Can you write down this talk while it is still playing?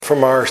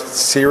from our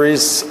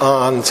series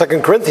on 2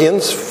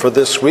 Corinthians for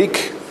this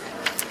week.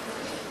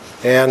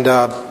 And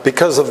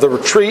because of the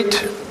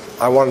retreat,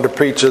 I wanted to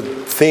preach a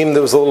theme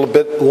that was a little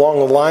bit along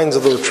the lines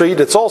of the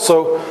retreat. It's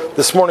also,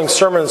 this morning's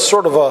sermon is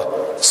sort of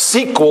a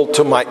sequel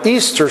to my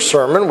Easter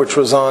sermon, which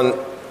was on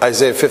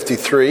Isaiah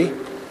 53.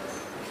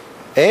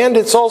 And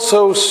it's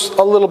also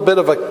a little bit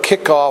of a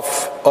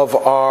kickoff of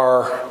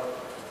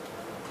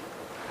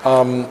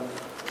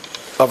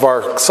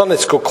our Sunday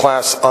school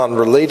class on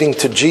relating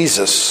to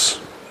Jesus,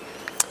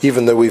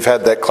 even though we've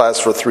had that class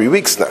for 3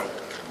 weeks now.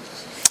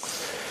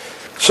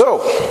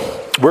 So,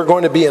 we're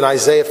going to be in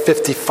Isaiah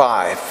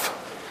 55.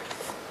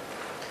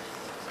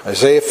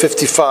 Isaiah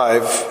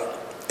 55.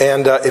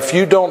 And if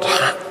you'd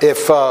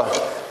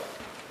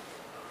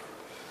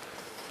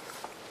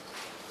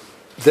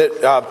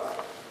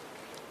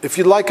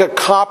like a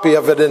copy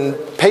of it in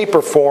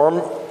paper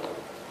form,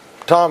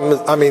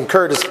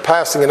 Kurt is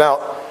passing it out.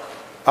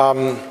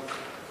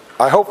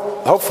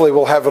 Hopefully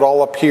we'll have it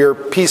all up here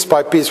piece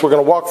by piece. We're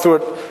going to walk through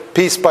it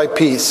piece by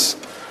piece.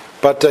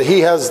 But he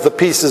has the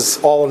pieces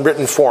all in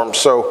written form.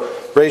 So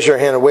raise your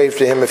hand and wave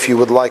to him if you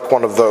would like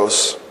one of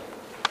those.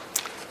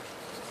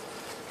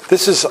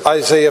 This is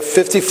Isaiah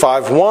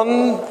 55,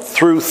 1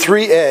 through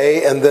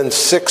 3a, and then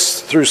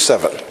 6 through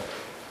 7.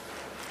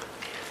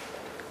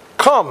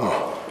 Come,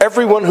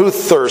 everyone who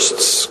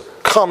thirsts,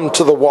 come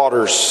to the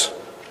waters.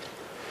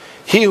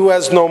 He who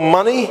has no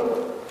money,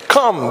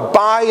 come,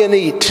 buy and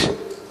eat.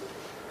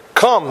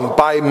 Come,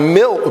 buy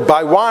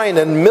wine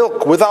and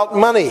milk without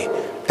money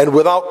and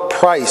without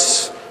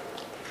price.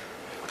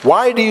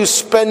 Why do you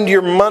spend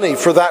your money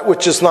for that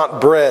which is not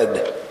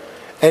bread,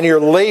 and your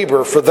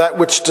labor for that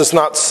which does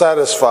not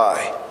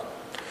satisfy?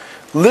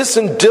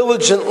 Listen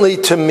diligently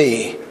to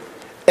me,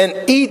 and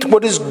eat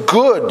what is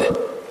good,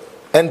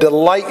 and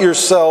delight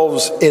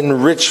yourselves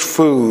in rich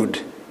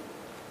food.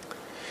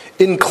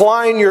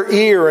 Incline your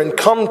ear and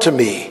come to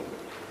me.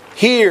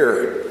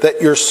 Hear,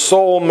 that your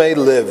soul may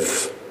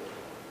live.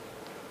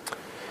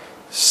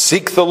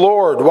 Seek the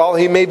Lord while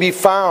he may be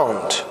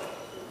found.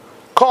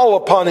 Call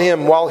upon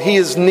him while he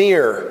is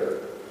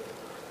near.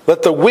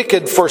 Let the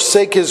wicked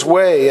forsake his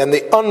way, and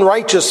the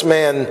unrighteous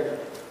man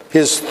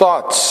his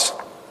thoughts.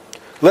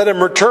 Let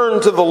him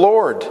return to the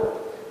Lord,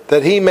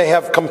 that he may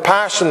have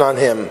compassion on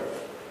him,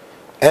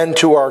 and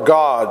to our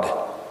God,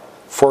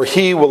 for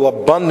he will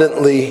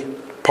abundantly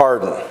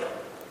pardon.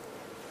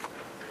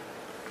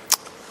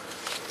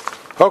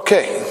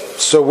 Okay,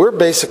 so we're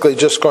basically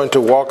just going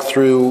to walk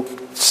through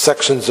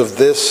sections of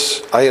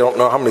this. I don't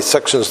know how many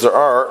sections there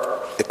are,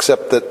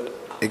 except that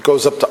it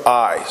goes up to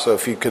I. So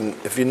if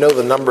you know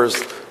the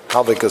numbers,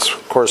 how they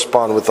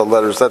correspond with the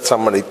letters, that's how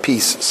many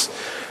pieces.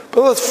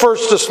 But let's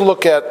first just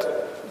look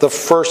at the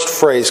first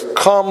phrase,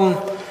 come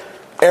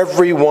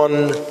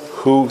everyone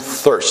who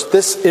thirsts.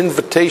 This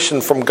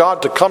invitation from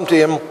God to come to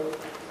him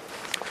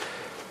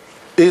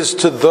is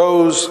to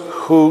those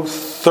who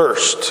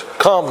thirst.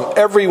 Come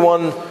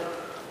everyone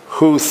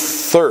who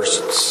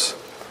thirsts.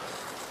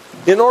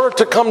 In order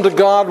to come to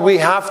God, we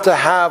have to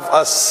have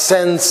a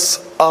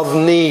sense of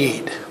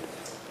need.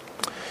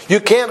 You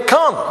can't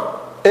come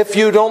if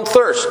you don't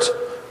thirst.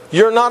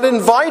 You're not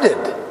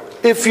invited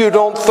if you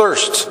don't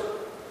thirst.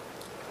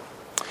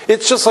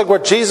 It's just like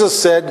what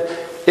Jesus said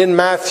in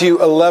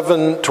Matthew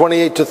 11,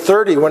 28 to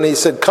 30, when he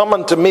said, come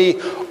unto me,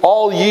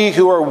 all ye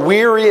who are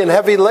weary and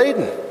heavy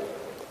laden.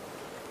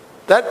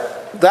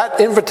 That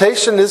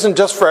invitation isn't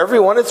just for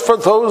everyone, it's for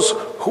those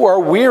who are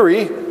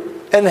weary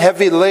and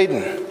heavy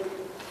laden.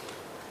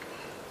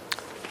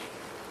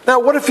 Now,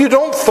 what if you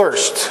don't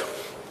thirst?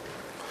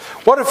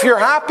 What if you're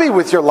happy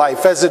with your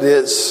life as it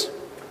is?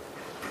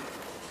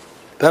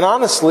 Then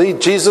honestly,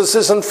 Jesus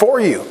isn't for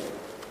you.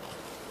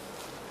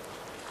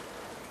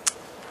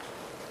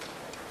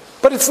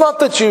 But it's not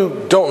that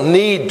you don't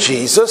need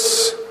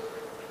Jesus.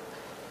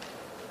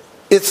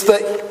 It's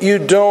that you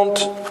don't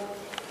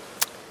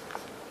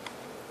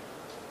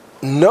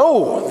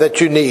know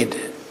that you need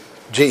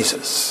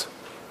Jesus.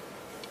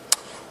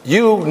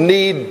 You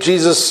need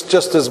Jesus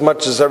just as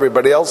much as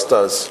everybody else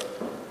does.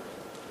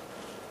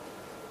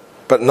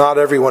 But not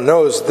everyone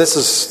knows. This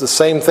is the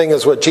same thing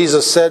as what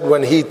Jesus said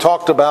when he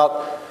talked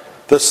about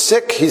the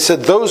sick. He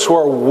said, those who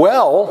are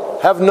well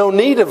have no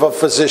need of a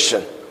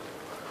physician,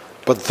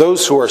 but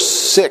those who are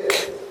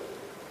sick.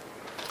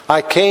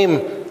 I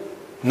came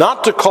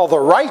not to call the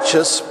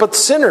righteous, but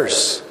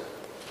sinners.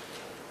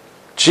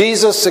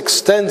 Jesus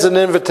extends an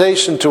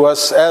invitation to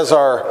us as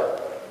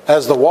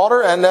the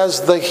water and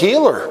as the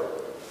healer,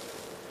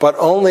 but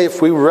only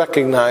if we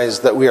recognize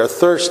that we are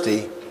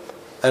thirsty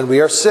and we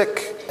are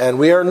sick and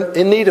we are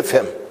in need of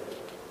him.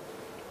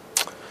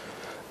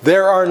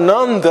 There are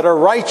none that are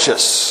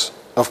righteous,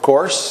 of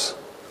course,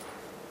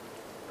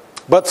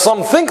 but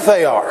some think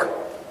they are.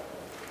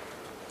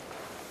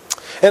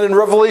 And in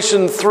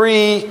Revelation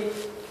 3,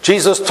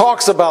 Jesus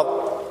talks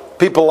about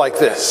people like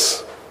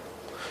this.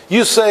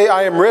 You say,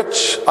 I am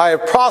rich, I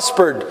have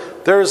prospered,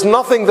 there is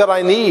nothing that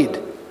I need,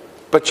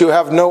 but you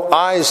have no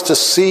eyes to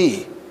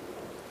see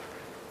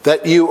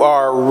that you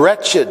are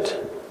wretched,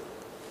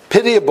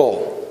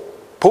 pitiable,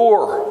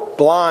 poor,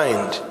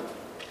 blind,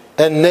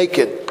 and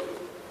naked.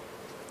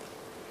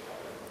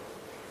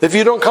 If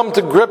you don't come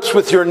to grips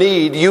with your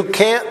need, you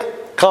can't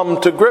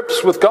come to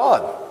grips with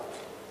God.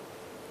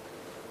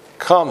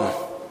 Come,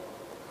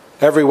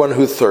 everyone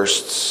who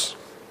thirsts.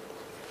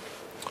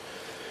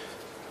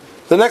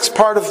 The next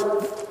part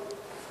of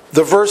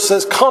the verse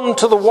says, come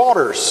to the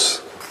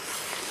waters.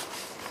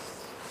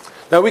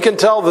 Now we can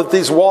tell that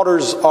these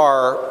waters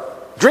are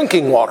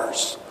drinking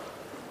waters,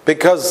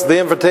 because the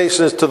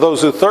invitation is to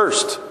those who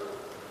thirst.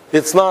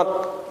 It's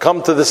not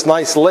come to this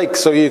nice lake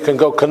so you can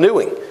go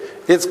canoeing.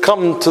 It's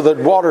come to the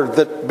water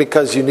that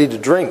because you need to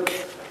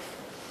drink.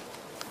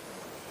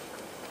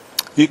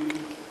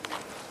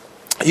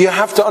 You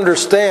have to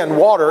understand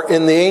water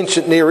in the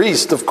ancient Near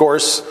East, of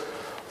course,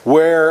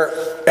 where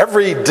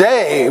every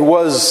day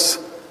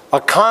was a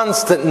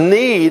constant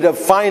need of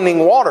finding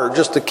water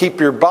just to keep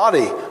your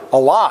body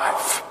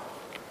alive.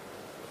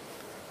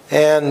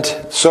 And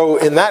so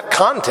in that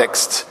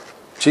context,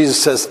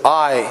 Jesus says,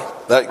 I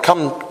that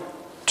come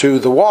to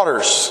the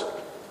waters.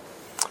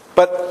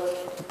 But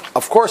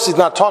of course, he's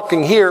not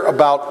talking here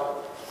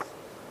about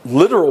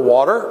literal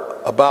water,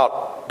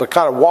 about the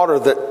kind of water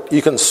that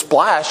you can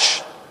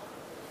splash.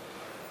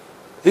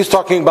 He's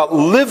talking about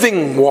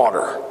living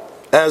water,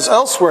 as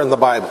elsewhere in the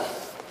Bible.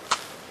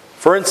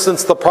 For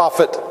instance, the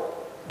prophet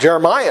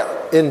Jeremiah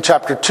in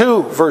chapter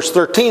 2, verse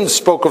 13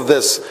 spoke of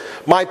this.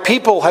 My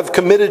people have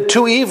committed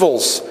two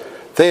evils.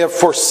 They have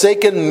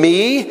forsaken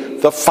me,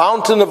 the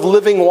fountain of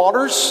living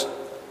waters,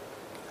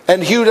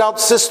 and hewed out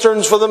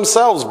cisterns for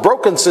themselves,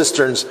 broken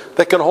cisterns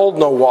that can hold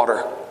no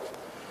water.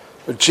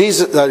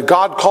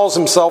 God calls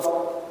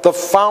himself the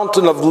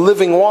fountain of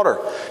living water.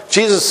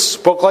 Jesus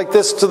spoke like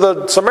this to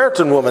the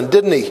Samaritan woman,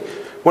 didn't he?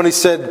 When he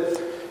said,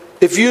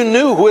 if you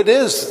knew who it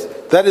is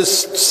that is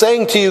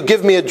saying to you,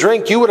 give me a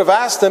drink, you would have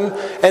asked him,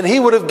 and he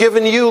would have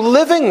given you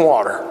living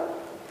water.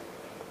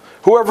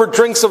 Whoever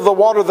drinks of the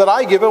water that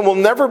I give him will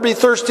never be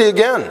thirsty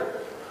again.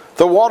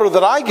 The water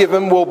that I give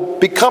him will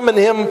become in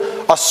him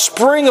a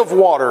spring of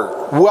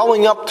water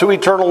welling up to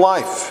eternal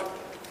life.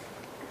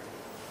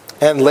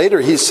 And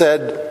later he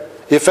said,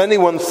 if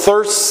anyone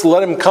thirsts,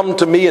 let him come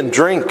to me and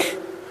drink.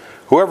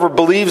 Whoever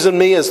believes in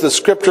me, as the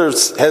scripture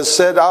has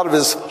said, out of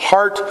his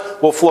heart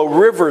will flow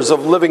rivers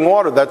of living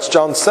water. That's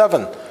John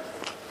 7.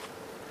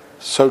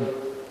 So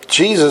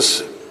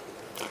Jesus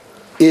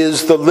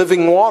is the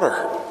living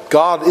water.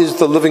 God is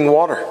the living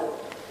water.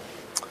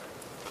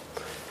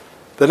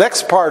 The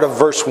next part of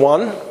verse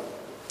 1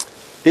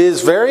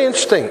 is very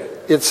interesting.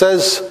 It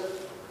says,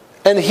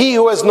 and he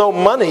who has no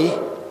money,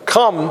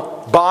 come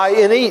buy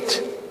and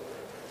eat.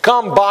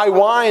 Come buy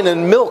wine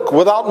and milk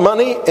without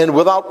money and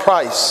without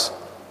price.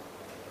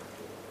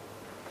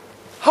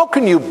 How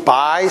can you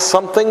buy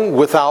something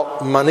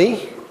without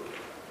money?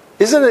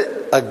 Isn't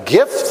it a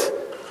gift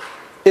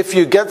if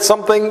you get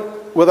something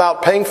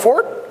without paying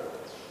for it?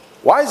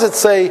 Why does it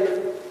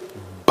say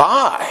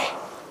buy?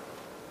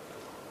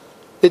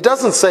 It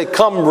doesn't say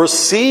come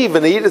receive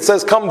and eat. It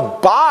says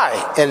come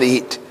buy and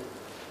eat.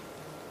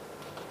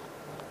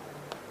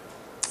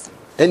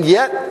 And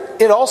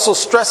yet it also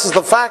stresses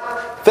the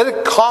fact that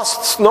it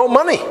costs no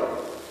money.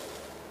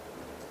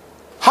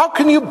 How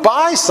can you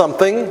buy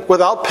something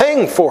without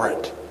paying for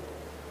it?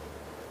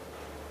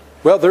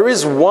 Well, there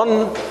is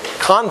one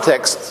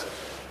context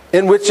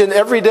in which in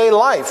everyday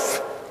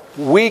life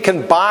we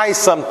can buy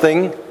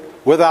something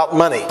without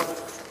money.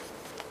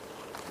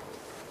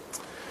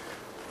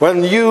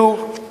 When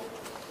you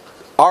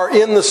are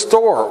in the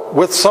store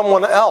with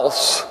someone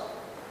else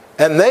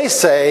and they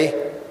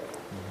say,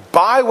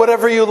 buy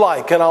whatever you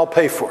like and I'll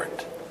pay for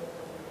it.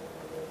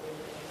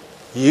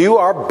 You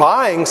are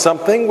buying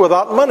something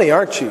without money,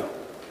 aren't you?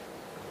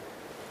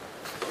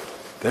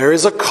 There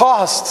is a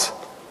cost.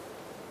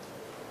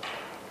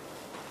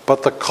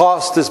 But the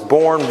cost is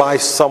borne by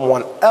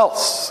someone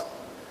else.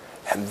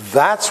 And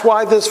that's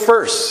why this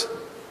verse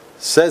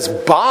says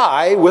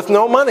buy with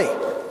no money.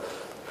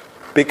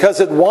 Because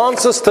it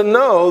wants us to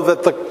know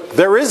that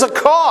there is a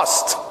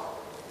cost.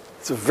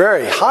 It's a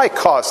very high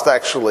cost,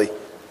 actually.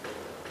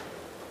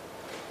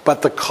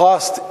 But the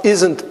cost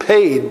isn't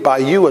paid by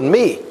you and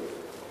me.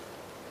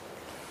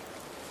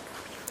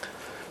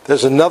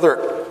 There's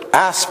another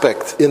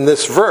aspect in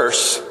this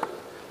verse.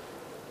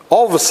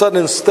 All of a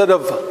sudden, instead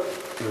of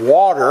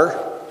water,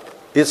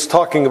 it's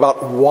talking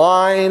about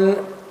wine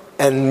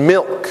and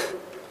milk.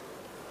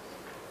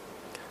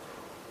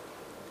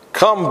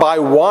 Come buy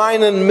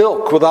wine and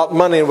milk without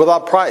money and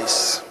without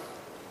price.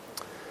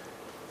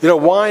 You know,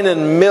 wine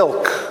and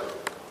milk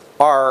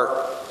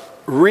are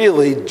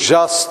really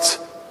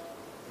just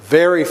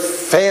very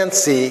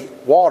fancy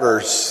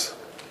waters,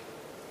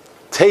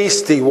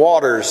 tasty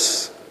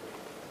waters,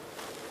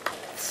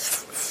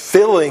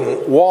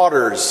 filling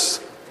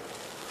waters,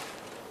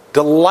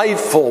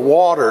 delightful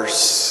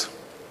waters.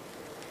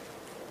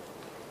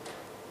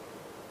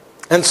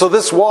 And so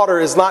this water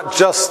is not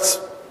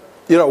just,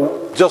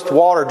 just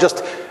water,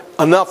 just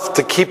enough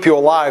to keep you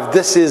alive.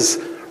 This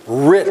is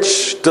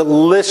rich,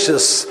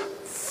 delicious,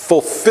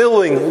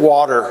 fulfilling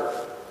water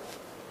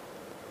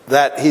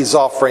that he's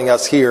offering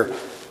us here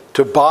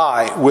to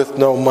buy with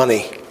no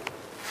money.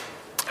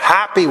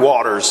 Happy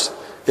waters,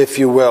 if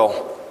you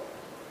will.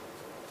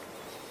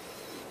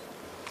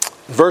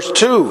 Verse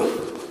 2,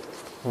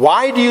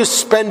 why do you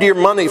spend your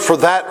money for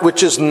that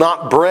which is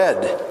not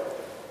bread,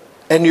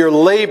 and your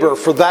labor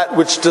for that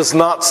which does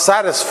not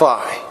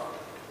satisfy?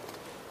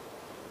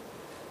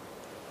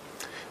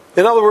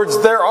 In other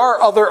words, there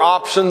are other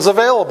options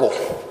available.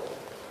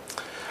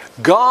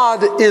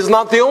 God is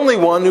not the only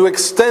one who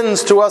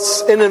extends to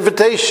us an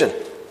invitation.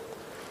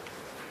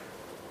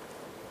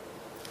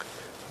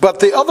 But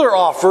the other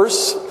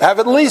offers have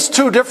at least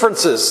two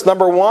differences.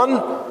 Number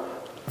one,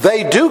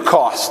 they do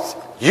cost.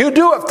 You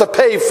do have to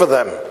pay for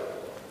them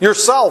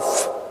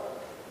yourself.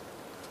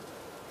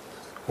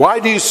 Why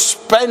do you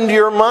spend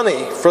your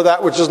money for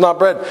that which is not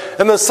bread?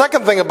 And the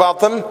second thing about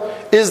them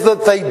is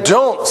that they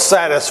don't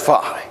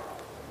satisfy.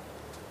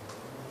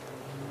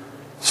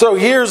 So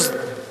here's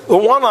the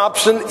one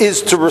option,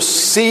 is to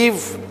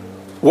receive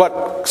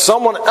what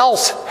someone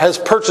else has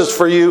purchased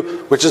for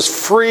you, which is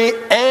free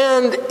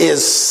and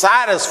is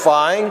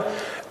satisfying.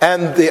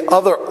 And the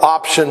other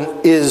option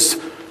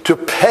is to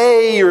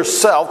pay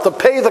yourself, to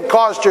pay the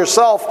cost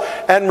yourself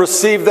and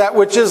receive that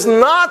which is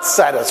not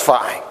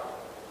satisfying.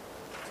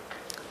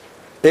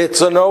 It's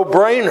a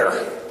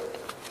no-brainer.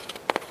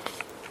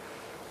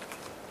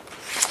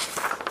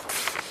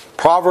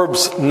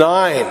 Proverbs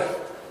 9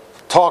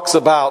 talks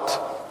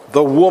about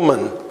the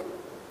woman,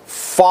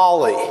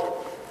 Folly,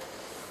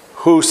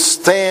 who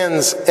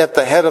stands at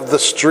the head of the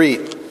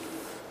street.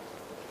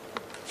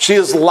 She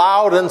is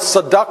loud and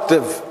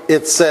seductive,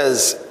 it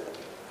says.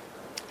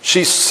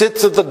 She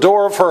sits at the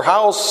door of her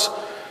house.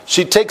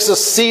 She takes a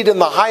seat in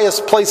the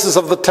highest places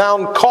of the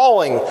town,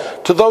 calling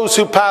to those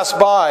who pass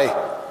by,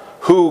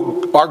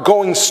 who are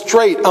going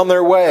straight on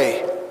their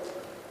way.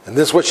 And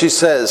this is what she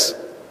says: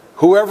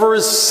 whoever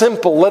is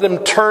simple, let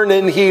him turn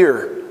in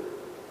here.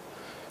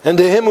 And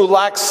to him who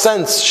lacks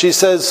sense, she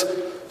says,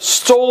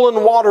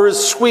 stolen water is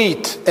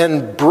sweet,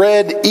 and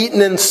bread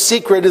eaten in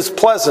secret is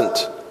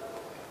pleasant.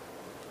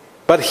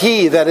 But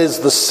he, that is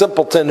the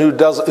simpleton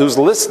who's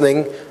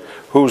listening,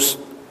 who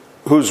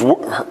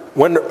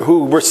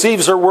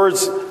receives her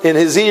words in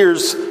his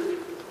ears,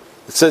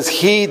 it says,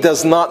 he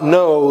does not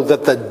know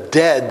that the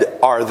dead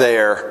are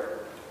there,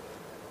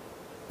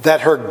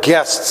 that her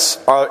guests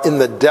are in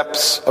the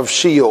depths of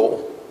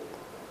Sheol.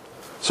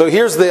 So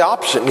here's the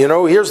option,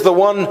 here's the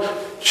one.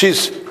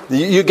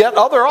 You get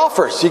other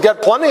offers. You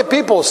get plenty of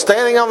people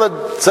standing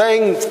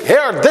saying,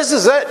 here, this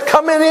is it,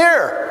 come in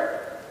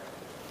here.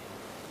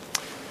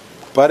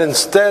 But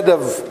instead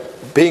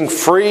of being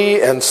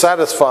free and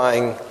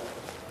satisfying,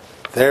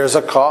 there's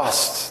a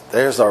cost.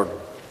 There's a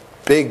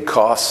big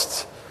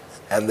cost,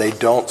 and they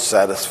don't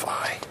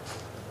satisfy.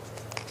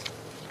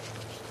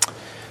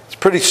 It's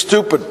pretty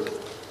stupid,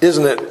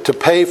 isn't it, to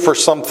pay for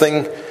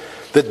something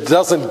that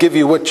doesn't give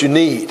you what you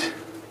need.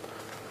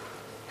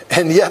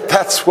 And yet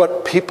that's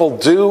what people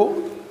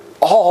do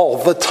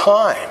all the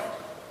time.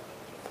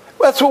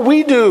 That's what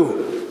we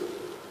do.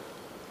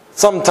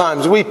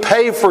 Sometimes we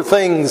pay for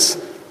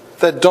things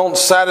that don't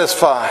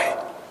satisfy.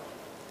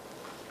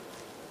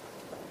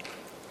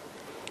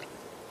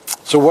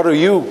 So what do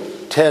you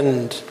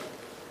tend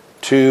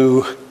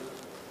to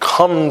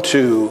come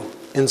to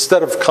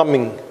instead of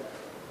coming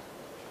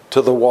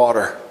to the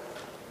water?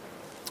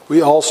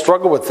 We all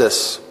struggle with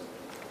this.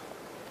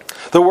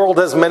 The world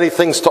has many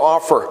things to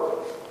offer,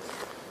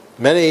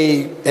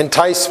 many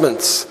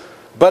enticements,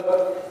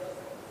 but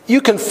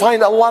you can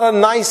find a lot of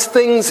nice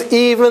things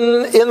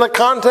even in the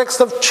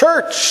context of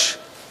church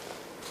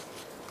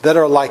that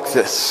are like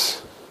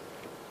this.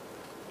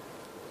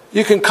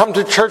 You can come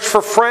to church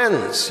for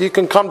friends. You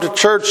can come to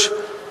church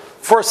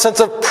for a sense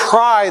of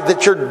pride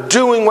that you're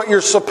doing what you're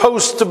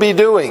supposed to be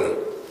doing.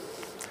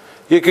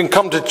 You can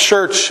come to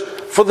church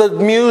for the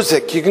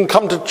music. You can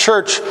come to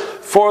church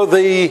for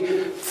the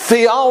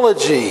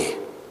theology,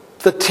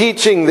 the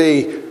teaching,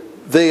 the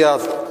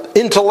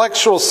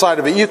intellectual side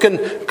of it. You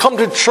can come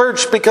to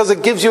church because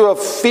it gives you a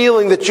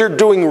feeling that you're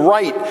doing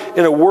right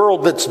in a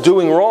world that's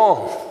doing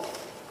wrong.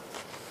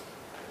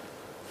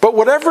 But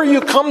whatever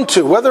you come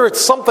to, whether it's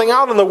something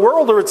out in the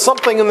world or it's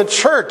something in the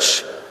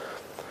church,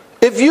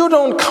 if you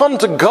don't come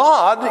to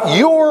God,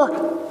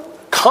 you're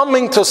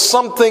coming to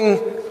something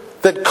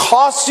that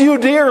costs you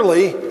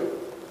dearly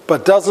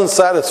but doesn't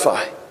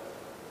satisfy.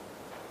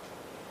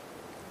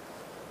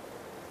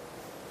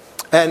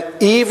 And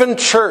even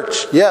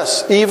church,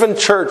 yes, even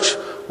church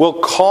will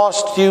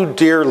cost you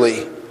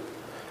dearly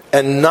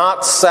and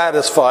not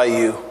satisfy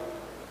you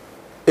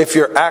if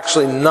you're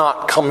actually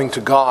not coming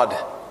to God.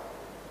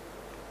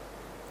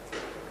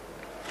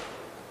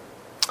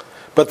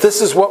 But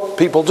this is what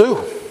people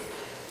do.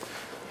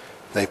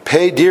 They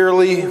pay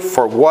dearly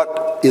for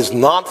what is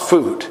not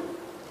food,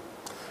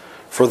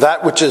 for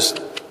that which is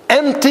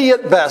empty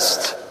at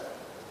best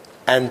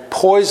and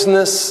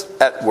poisonous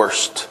at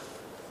worst.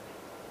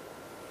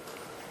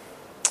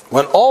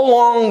 When all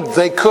along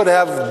they could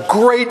have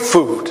great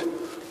food,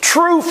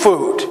 true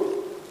food,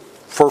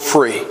 for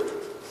free.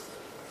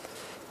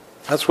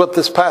 That's what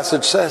this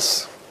passage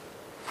says.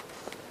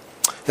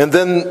 And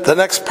then the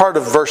next part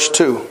of verse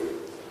 2.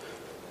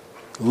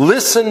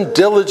 Listen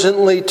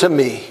diligently to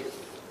me,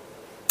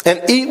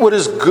 and eat what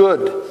is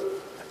good,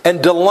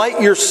 and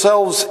delight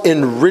yourselves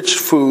in rich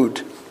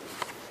food.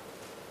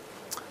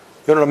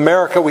 In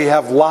America, we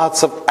have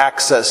lots of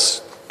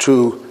access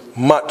to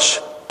much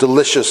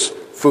delicious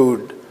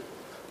food.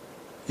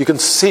 You can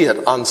see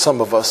it on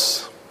some of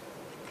us.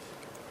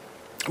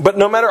 But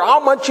no matter how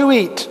much you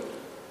eat,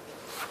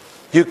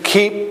 you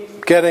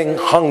keep getting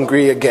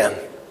hungry again.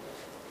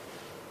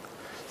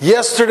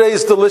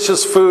 Yesterday's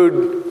delicious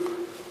food,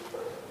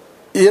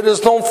 you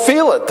just don't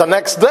feel it the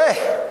next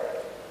day.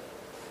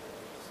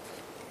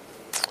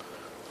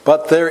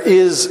 But there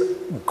is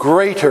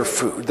greater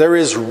food. There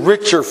is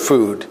richer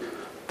food.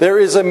 There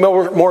is a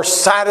more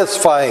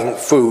satisfying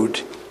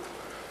food.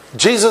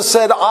 Jesus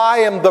said, I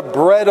am the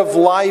bread of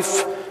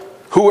life.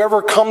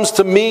 Whoever comes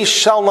to me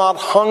shall not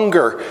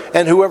hunger,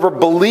 and whoever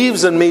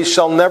believes in me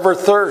shall never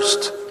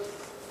thirst.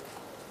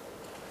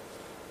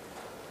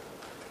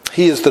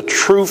 He is the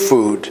true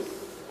food.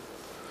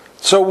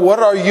 So what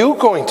are you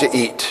going to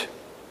eat?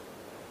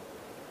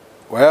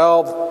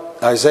 Well,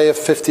 Isaiah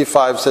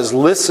 55 says,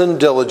 listen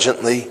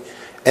diligently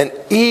and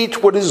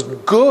eat what is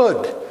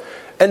good,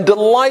 and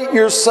delight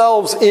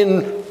yourselves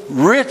in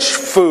rich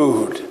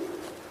food.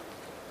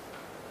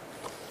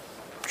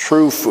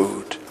 True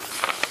food.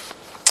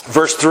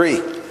 Verse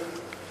 3.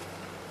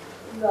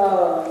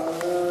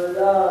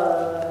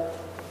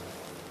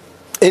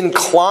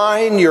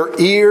 Incline your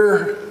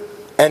ear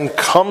and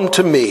come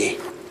to me.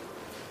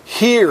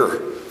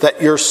 Hear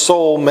that your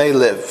soul may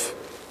live.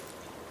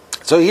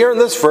 So here in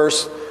this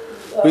verse,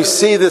 we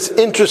see this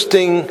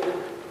interesting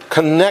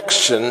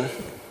connection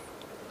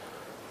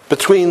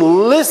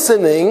between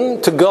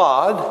listening to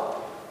God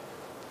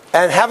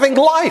and having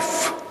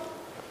life.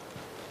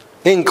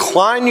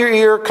 Incline your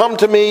ear, come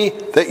to me,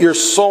 that your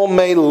soul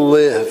may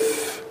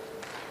live.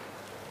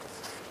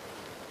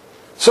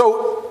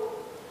 So,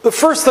 the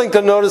first thing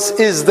to notice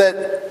is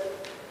that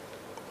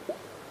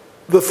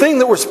the thing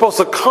that we're supposed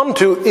to come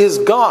to is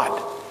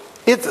God.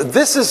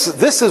 This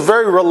is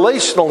very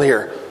relational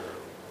here.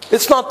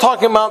 It's not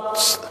talking about,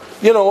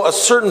 a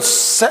certain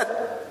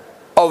set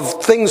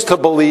of things to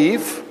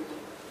believe.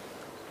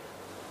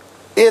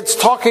 It's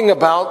talking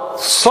about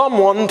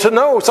someone to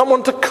know,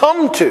 someone to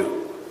come to.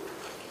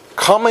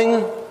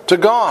 Coming to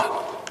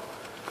God.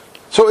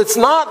 So it's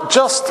not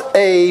just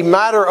a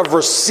matter of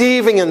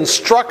receiving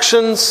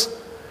instructions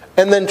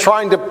and then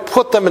trying to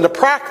put them into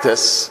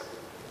practice,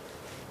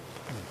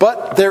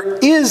 but there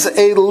is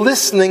a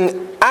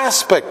listening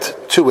aspect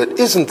to it,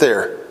 isn't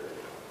there?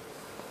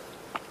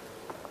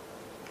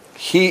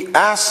 He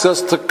asks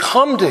us to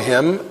come to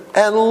Him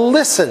and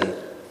listen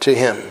to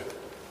Him.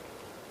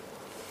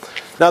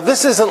 Now,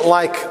 this isn't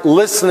like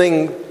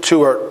listening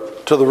to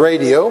the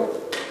radio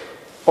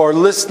or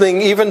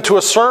listening even to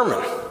a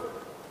sermon.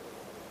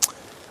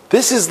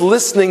 This is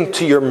listening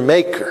to your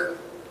Maker,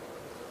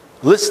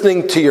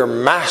 listening to your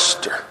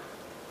Master.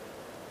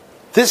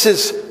 This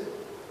is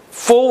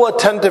full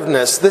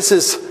attentiveness. This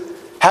is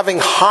having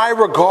high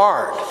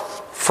regard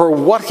for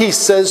what He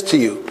says to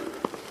you,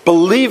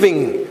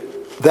 believing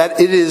that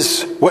it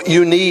is what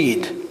you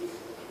need.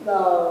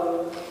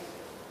 No.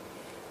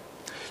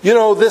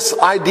 This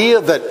idea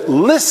that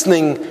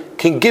listening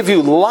can give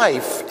you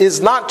life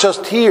is not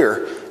just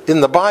here in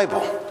the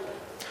Bible,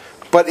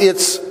 but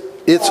it's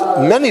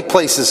many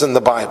places in the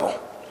Bible.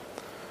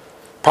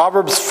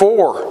 Proverbs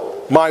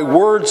 4, my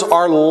words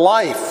are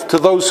life to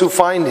those who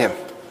find Him.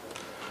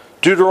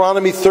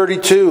 Deuteronomy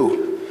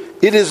 32,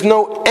 it is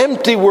no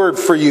empty word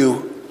for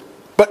you,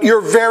 but your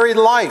very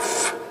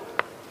life.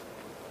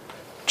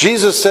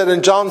 Jesus said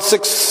in John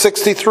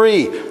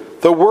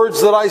 6:63, the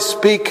words that I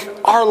speak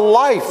are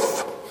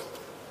life.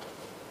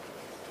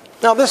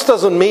 Now, this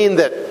doesn't mean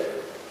that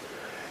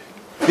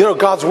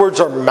God's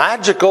words are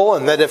magical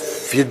and that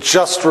if you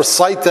just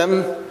recite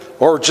them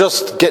or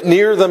just get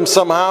near them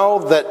somehow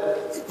that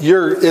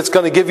it's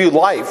going to give you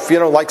life.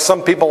 Like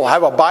some people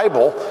have a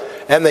Bible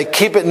and they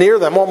keep it near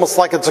them almost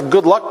like it's a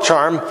good luck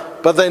charm,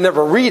 but they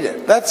never read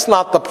it. That's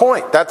not the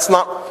point. That's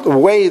not the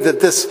way that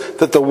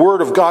the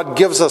Word of God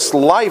gives us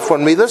life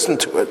when we listen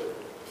to it.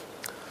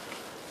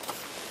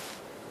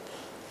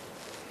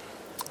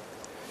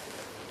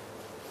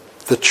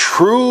 The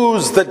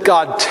truths that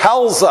God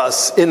tells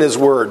us in His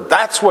Word,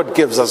 that's what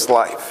gives us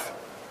life.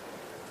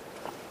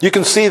 You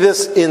can see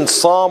this in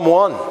Psalm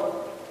 1.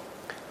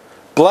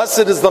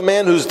 Blessed is the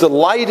man whose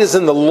delight is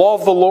in the law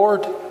of the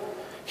Lord.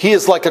 He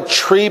is like a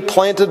tree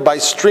planted by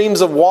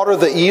streams of water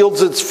that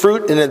yields its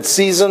fruit in its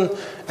season,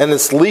 and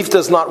its leaf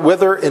does not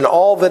wither. In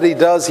all that he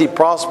does, he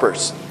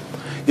prospers.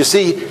 You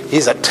see,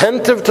 he's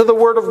attentive to the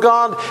Word of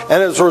God,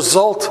 and as a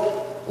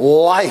result,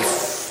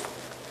 life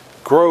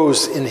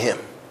grows in him.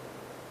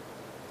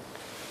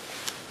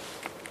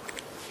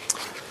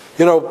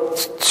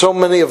 So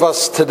many of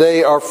us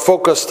today are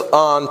focused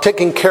on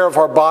taking care of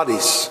our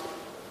bodies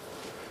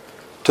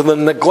to the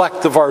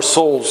neglect of our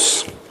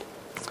souls.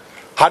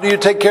 How do you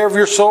take care of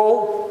your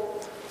soul?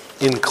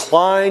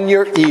 Incline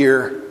your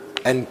ear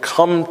and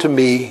come to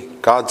me,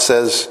 God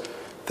says,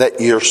 that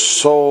your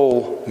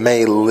soul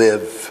may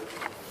live.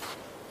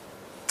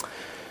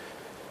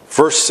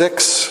 Verse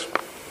 6,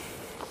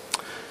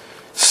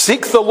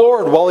 seek the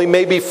Lord while he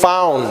may be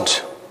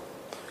found.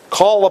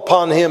 Call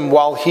upon him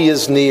while he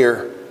is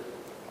near.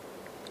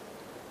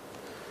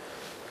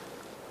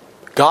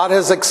 God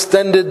has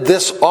extended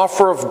this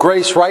offer of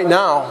grace right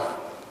now.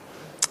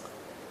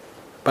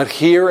 But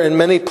here in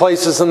many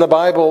places in the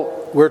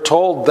Bible, we're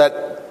told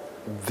that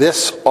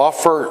this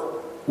offer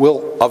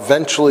will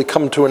eventually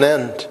come to an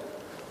end.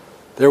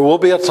 There will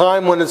be a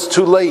time when it's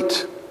too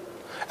late,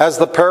 as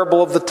the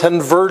parable of the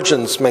 10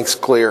 virgins makes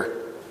clear.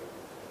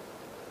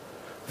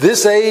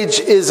 This age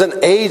is an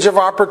age of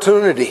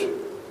opportunity,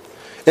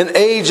 an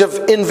age of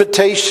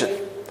invitation.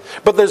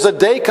 But there's a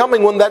day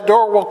coming when that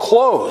door will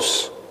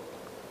close.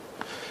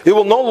 It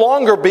will no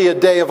longer be a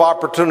day of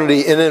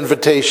opportunity and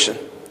invitation.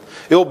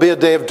 It will be a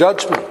day of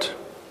judgment.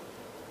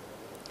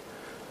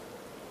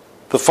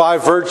 The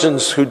 5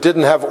 virgins who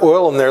didn't have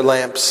oil in their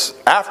lamps,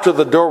 after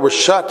the door was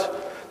shut,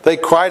 they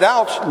cried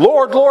out,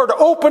 Lord, Lord,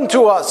 open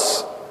to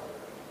us.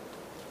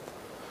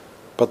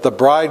 But the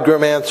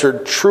bridegroom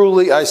answered,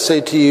 truly I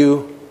say to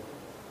you,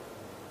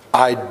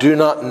 I do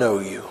not know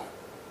you.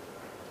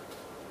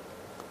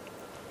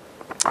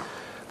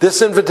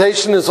 This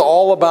invitation is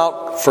all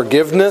about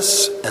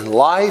forgiveness and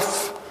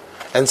life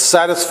and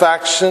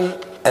satisfaction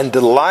and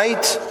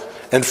delight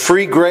and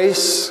free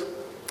grace.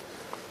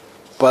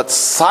 But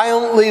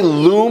silently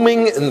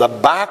looming in the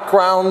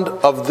background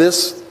of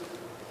this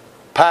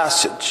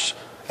passage,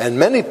 and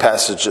many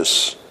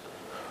passages,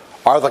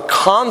 are the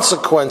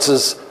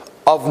consequences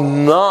of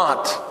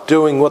not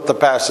doing what the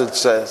passage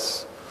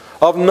says,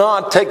 of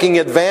not taking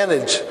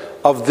advantage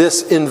of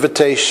this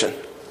invitation.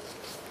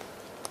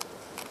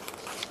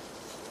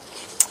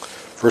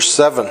 Verse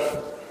 7.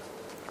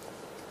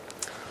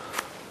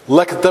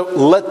 Let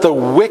the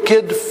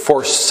wicked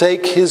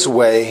forsake his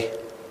way,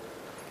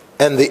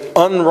 and the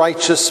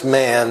unrighteous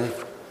man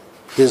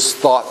his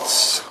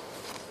thoughts.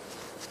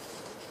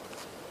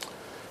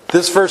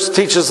 This verse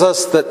teaches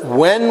us that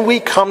when we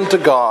come to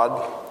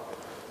God,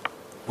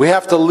 we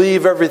have to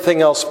leave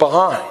everything else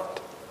behind.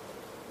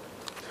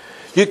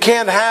 You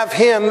can't have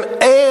him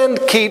and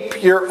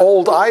keep your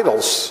old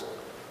idols.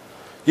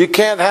 You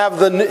can't have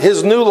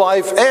his new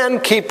life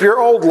and keep your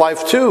old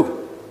life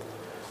too.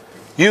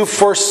 You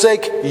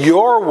forsake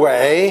your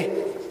way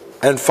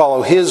and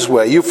follow his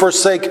way. You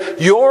forsake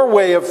your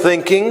way of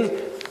thinking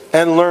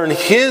and learn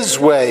his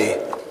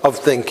way of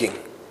thinking.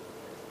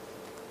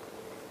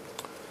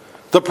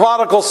 The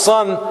prodigal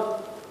son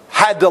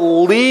had to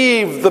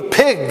leave the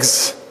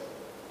pigs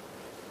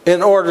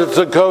in order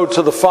to go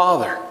to the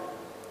Father.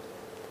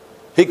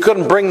 He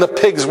couldn't bring the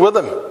pigs with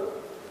him.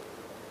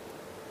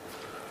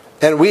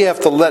 And we have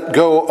to let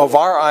go of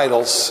our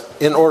idols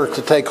in order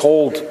to take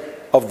hold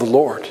of the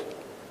Lord.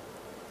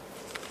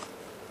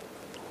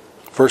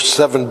 Verse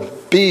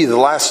 7b, the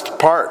last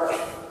part.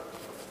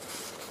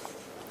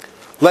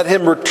 Let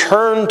him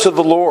return to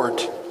the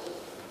Lord,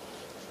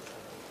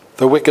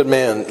 the wicked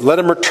man. Let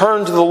him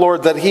return to the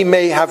Lord that he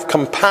may have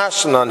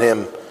compassion on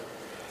him,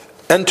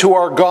 and to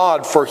our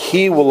God, for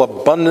he will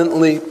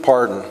abundantly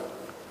pardon.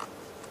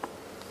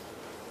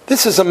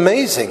 This is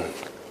amazing.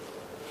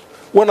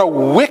 When a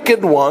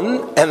wicked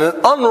one and an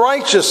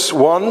unrighteous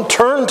one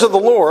turn to the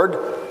Lord,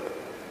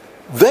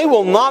 they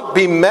will not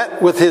be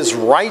met with his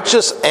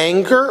righteous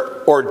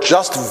anger or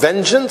just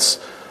vengeance,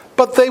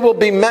 but they will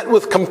be met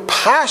with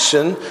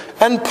compassion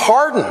and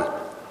pardon.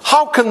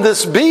 How can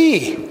this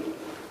be?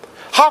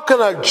 How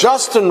can a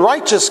just and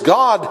righteous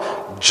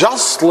God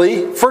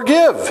justly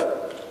forgive?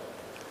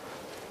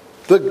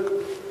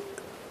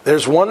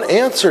 There's one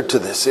answer to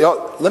this.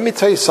 Let me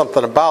tell you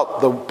something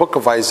about the book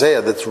of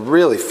Isaiah that's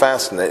really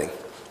fascinating.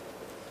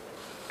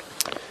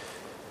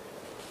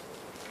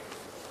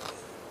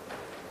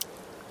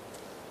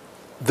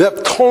 The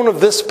tone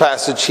of this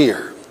passage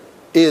here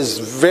is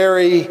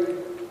very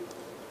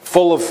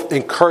full of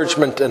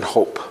encouragement and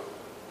hope,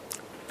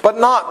 but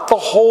not the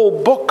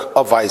whole book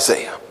of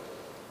Isaiah.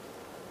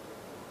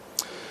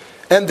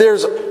 And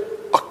there's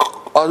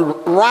a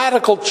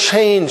radical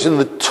change in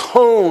the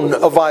tone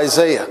of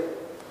Isaiah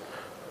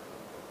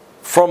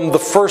from the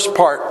first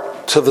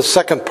part to the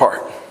second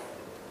part.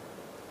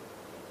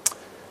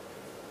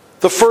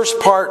 The first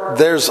part,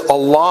 there's a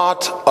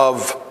lot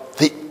of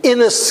the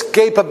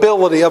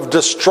inescapability of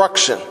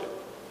destruction.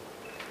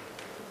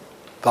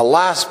 The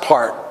last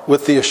part,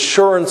 with the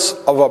assurance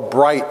of a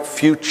bright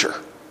future.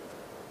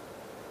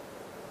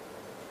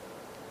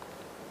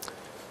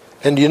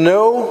 And you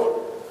know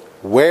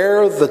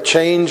where the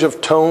change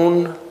of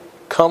tone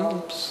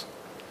comes?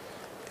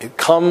 It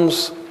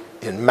comes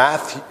in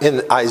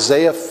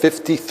Isaiah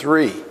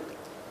 53.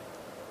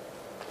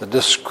 The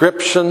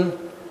description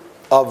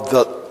of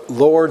the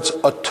Lord's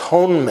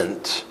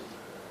atonement.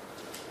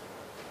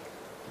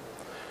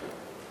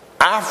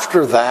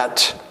 After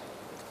that,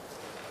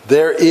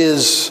 there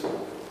is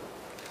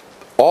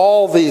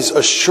all these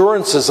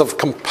assurances of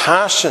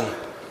compassion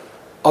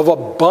of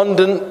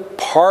abundant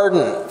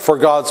pardon for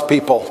God's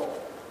people.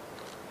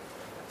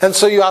 And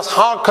so you ask,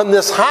 how can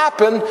this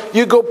happen?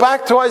 You go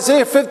back to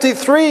Isaiah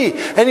 53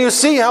 and you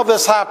see how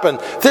this happened.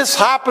 This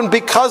happened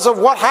because of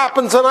what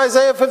happens in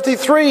Isaiah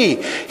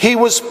 53. He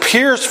was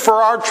pierced for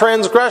our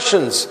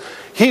transgressions.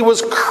 He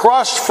was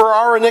crushed for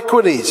our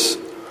iniquities.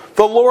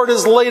 The Lord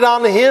has laid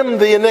on him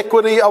the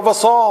iniquity of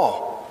us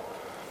all.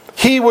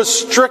 He was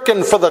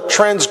stricken for the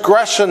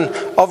transgression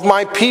of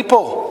my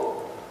people.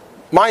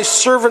 My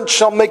servant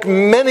shall make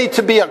many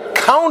to be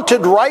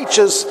accounted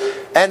righteous,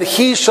 and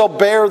he shall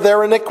bear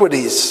their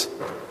iniquities.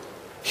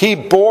 He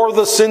bore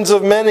the sins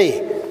of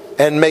many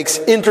and makes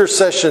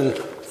intercession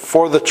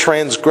for the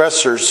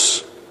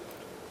transgressors.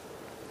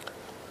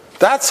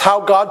 That's how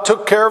God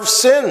took care of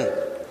sin.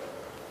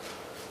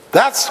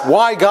 That's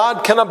why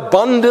God can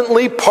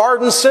abundantly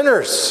pardon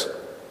sinners.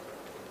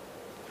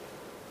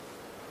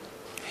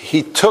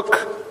 He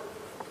took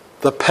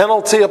the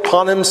penalty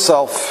upon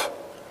himself.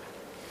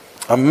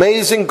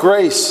 Amazing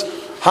grace.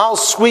 How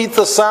sweet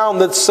the sound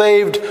that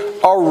saved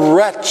a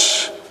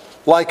wretch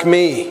like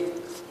me.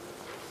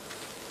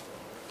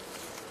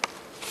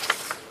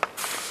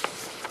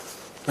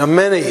 Now,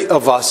 many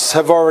of us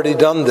have already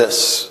done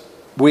this.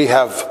 We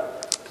have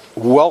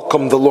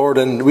welcomed the Lord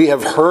and we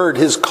have heard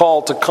his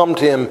call to come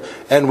to him,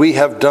 and we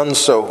have done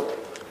so.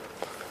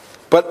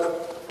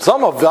 But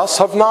some of us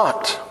have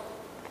not.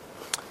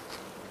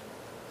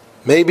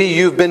 Maybe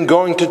you've been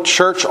going to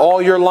church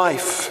all your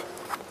life,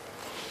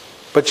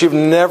 but you've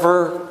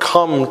never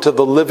come to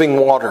the living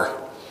water.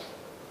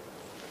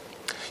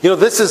 You know,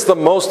 this is the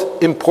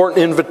most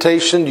important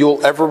invitation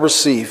you'll ever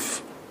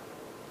receive.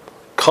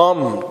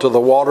 Come to the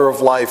water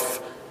of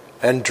life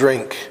and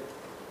drink.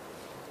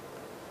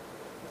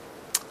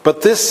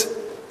 But this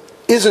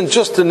isn't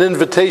just an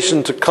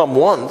invitation to come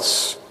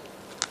once.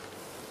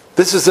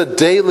 This is a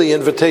daily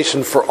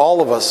invitation for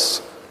all of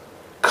us.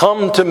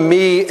 Come to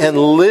me and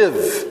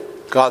live,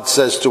 God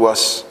says to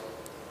us.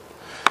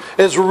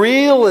 As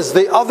real as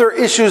the other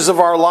issues of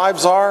our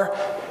lives are,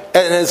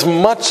 and as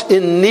much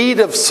in need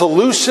of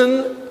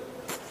solution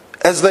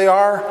as they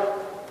are,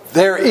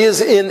 there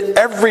is in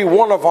every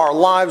one of our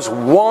lives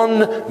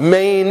one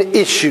main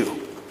issue.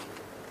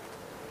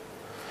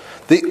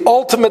 The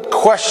ultimate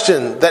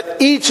question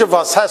that each of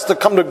us has to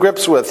come to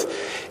grips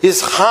with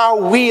is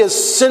how we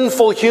as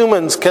sinful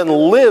humans can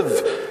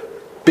live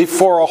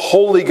before a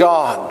holy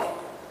God.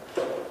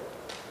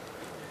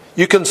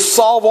 You can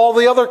solve all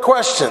the other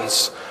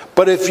questions,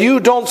 but if you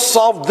don't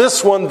solve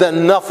this one,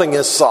 then nothing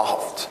is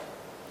solved.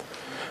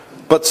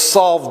 But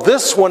solve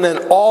this one and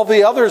all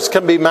the others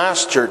can be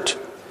mastered.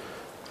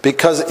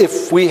 Because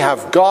if we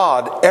have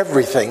God,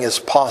 everything is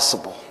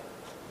possible.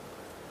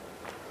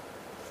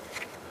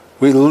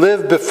 We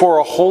live before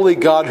a holy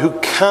God who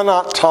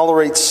cannot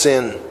tolerate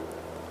sin.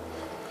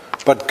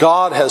 But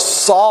God has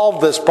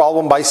solved this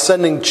problem by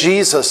sending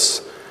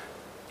Jesus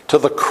to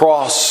the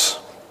cross.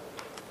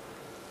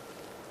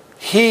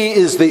 He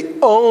is the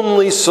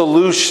only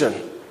solution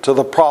to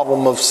the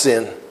problem of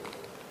sin.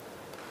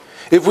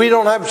 If we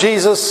don't have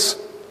Jesus,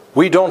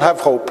 we don't have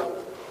hope.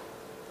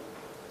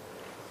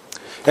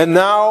 And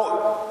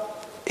now,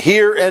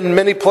 here in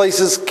many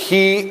places,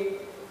 he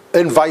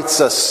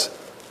invites us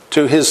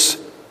to his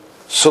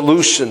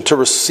solution, to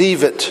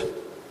receive it.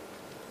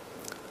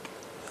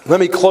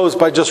 Let me close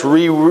by just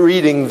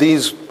rereading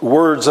these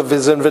words of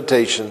his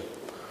invitation.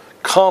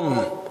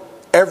 Come,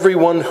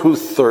 everyone who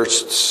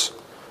thirsts,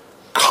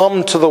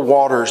 come to the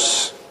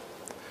waters.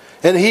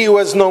 And he who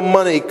has no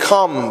money,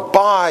 come,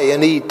 buy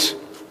and eat.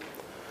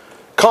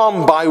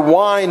 Come, buy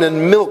wine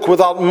and milk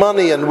without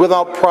money and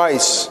without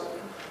price.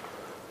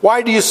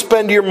 Why do you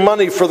spend your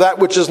money for that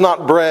which is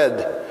not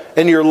bread,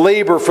 and your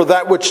labor for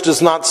that which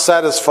does not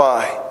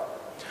satisfy?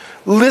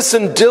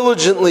 Listen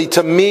diligently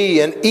to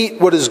me and eat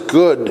what is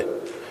good,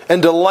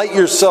 and delight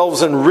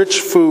yourselves in rich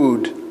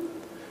food.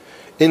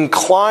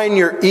 Incline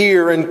your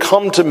ear and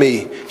come to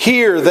me.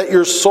 Hear that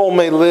your soul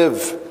may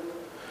live.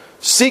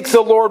 Seek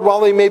the Lord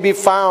while he may be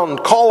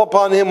found. Call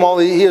upon him while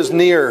he is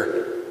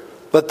near.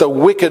 Let the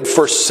wicked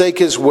forsake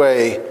his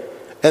way,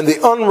 and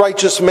the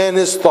unrighteous man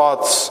his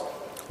thoughts.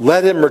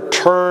 Let him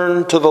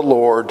return to the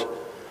Lord,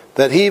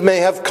 that he may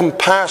have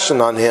compassion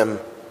on him,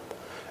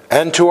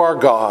 and to our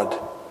God,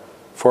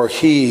 for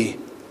he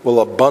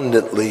will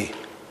abundantly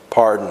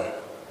pardon.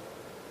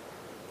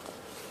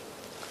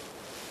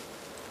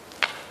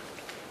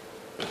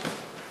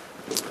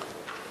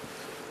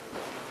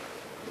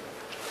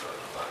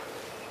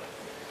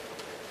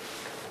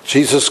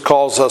 Jesus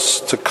calls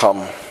us to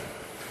come.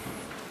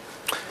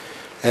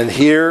 And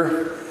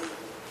here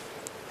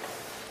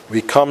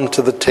we come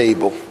to the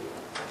table.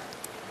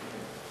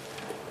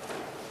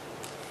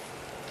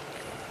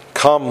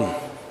 Come,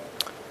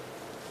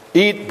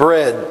 eat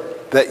bread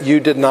that you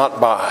did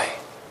not buy.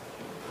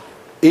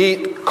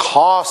 Eat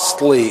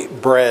costly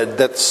bread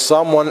that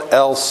someone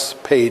else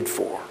paid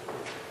for.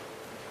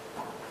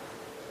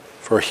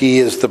 For he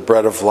is the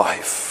bread of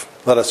life.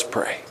 Let us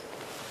pray.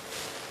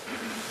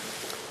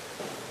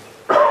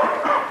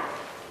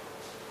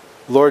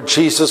 Lord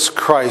Jesus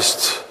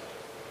Christ,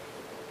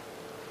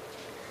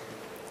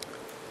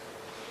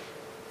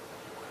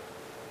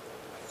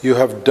 You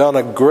have done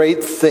a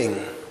great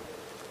thing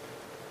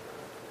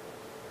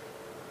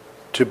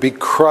to be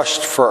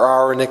crushed for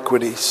our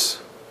iniquities.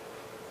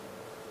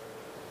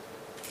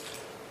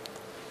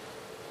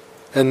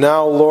 And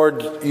now,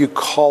 Lord, you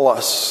call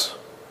us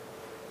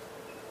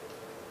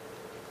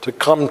to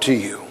come to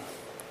you.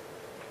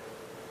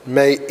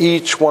 May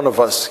each one of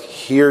us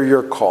hear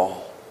your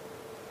call.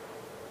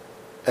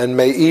 And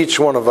may each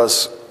one of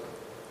us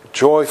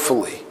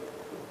joyfully,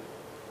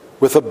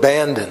 with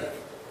abandon,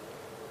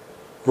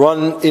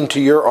 run into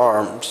your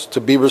arms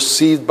to be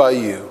received by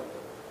you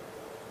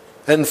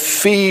and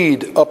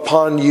feed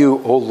upon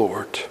you, O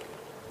Lord.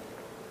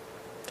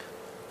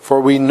 For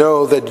we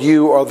know that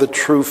you are the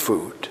true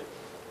food,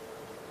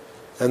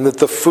 and that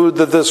the food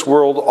that this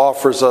world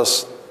offers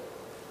us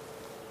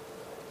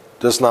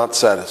does not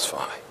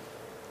satisfy.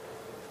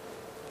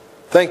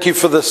 Thank you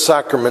for this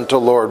sacrament, O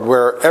Lord,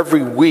 where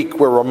every week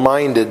we're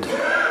reminded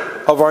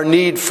of our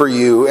need for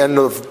you and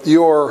of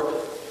your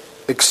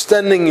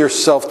extending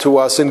yourself to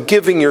us and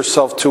giving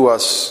yourself to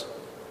us,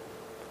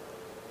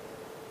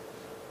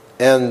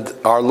 and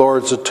our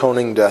Lord's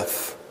atoning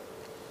death.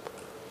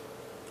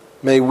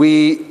 May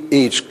we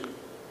each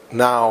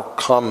now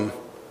come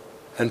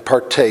and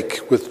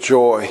partake with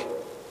joy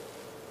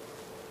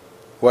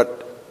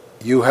what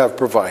you have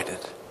provided.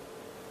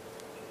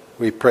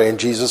 We pray in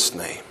Jesus'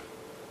 name.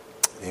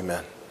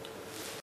 Amen.